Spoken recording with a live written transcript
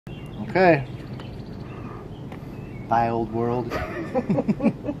Okay. Bye, old world.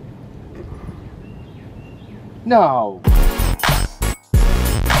 No.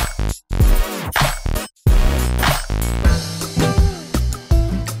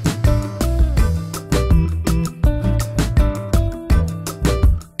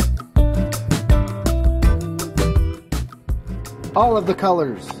 All of the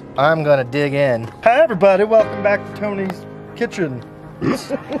colors. I'm gonna dig in. Hi everybody, welcome back to Tony's Kitchen.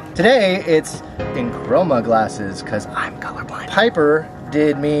 Today it's Enchroma glasses because I'm colorblind. Piper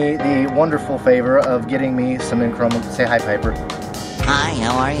did me the wonderful favor of getting me some Enchroma. Say hi, Piper. Hi,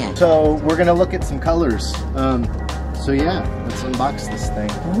 how are you? So we're gonna look at some colors. So yeah, let's unbox this thing.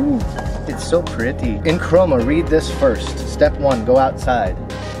 Ooh, it's so pretty. Enchroma, read this first. Step 1, go outside.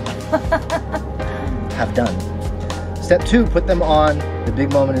 Have done. Step 2, put them on. The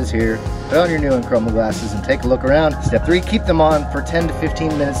big moment is here. Put on your new Enchroma glasses and take a look around. Step 3, keep them on for 10 to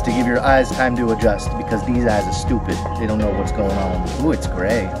 15 minutes to give your eyes time to adjust because these eyes are stupid. They don't know what's going on. Ooh, it's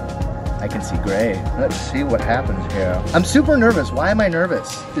gray. I can see gray. Let's see what happens here. I'm super nervous. Why am I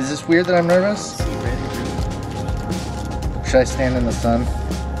nervous? Is this weird that I'm nervous? Should I stand in the sun?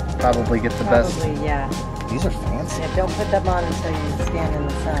 Probably get the best. Probably, yeah. These are fancy. Yeah, don't put them on until you stand in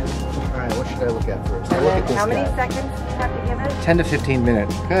the sun. Alright, what should I look at first? And Look then at this how many guy. seconds do you have to give it? 10 to 15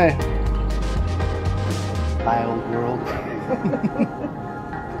 minutes. Okay. Bye, old world.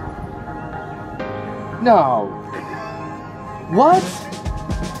 No. What?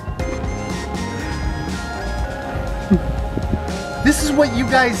 This is what you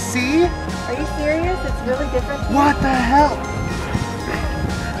guys see? Are you serious? It's really different? What the hell?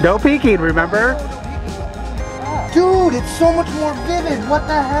 No peeking, remember? Dude, it's so much more vivid. What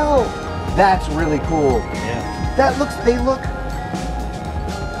the hell? That's really cool. Yeah. That looks, they look.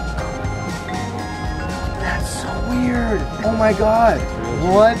 That's so weird. Oh my God.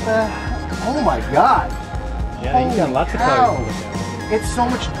 What the, oh my God. Yeah, you got Holy lots cow. of colors. It's so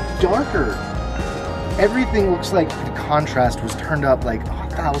much darker. Everything looks like the contrast was turned up like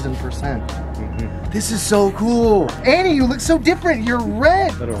 1,000%. This is so cool. Annie, you look so different. You're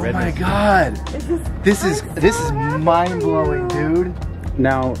red. Little oh redness. my God. This is mind blowing, dude.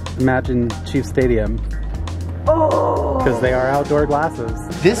 Now imagine Chief Stadium. Oh! Because they are outdoor glasses.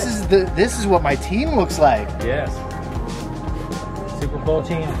 This is what my team looks like. Yes. Super Bowl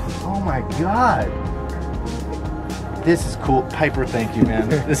team. Oh my God. This is cool. Piper, thank you, man.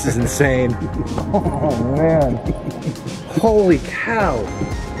 This is insane. Oh man. Holy cow.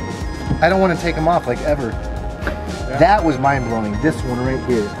 I don't want to take them off like ever. Yeah. That was mind blowing. This one right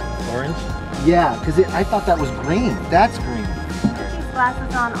here. Orange? Yeah, because I thought that was green. That's green. Are these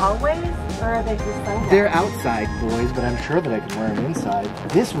glasses on always, or are they just sunglasses? They're outside, boys, but I'm sure that I can wear them inside.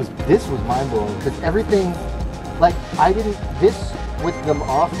 This was mind blowing because everything, like this with them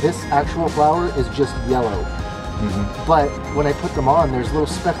off, this actual flower is just yellow. Mm-hmm. But when I put them on, there's little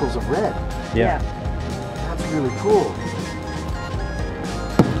speckles of red. Yeah. That's really cool.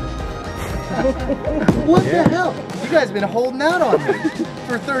 What the hell? You guys have been holding out on me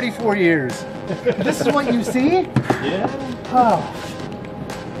for 34 years. This is what you see? Yeah. Oh.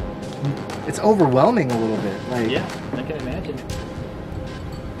 It's overwhelming a little bit. Like, Yeah, I can imagine.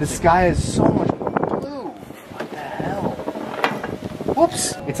 the sky is so much blue. What the hell?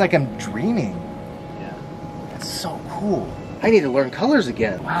 Whoops. It's like I'm dreaming. Yeah. That's so cool. I need to learn colors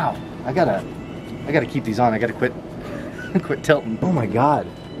again. Wow. I gotta keep these on. I gotta quit tilting. Oh my God.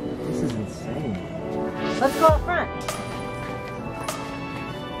 This is insane. Let's go up front.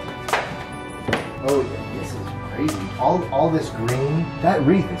 Oh yeah, this is crazy. All this green. That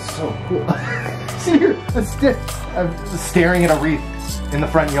wreath is so cool. See here, I'm staring at a wreath in the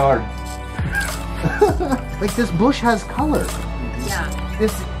front yard. Like this bush has color. Yeah.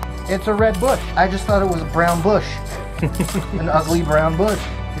 It's a red bush. I just thought it was a brown bush. An ugly brown bush.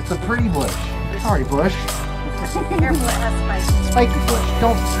 It's a pretty bush. Sorry, bush. Careful, it has spikes. Spiky bush.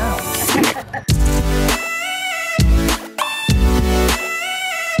 Don't. Ow.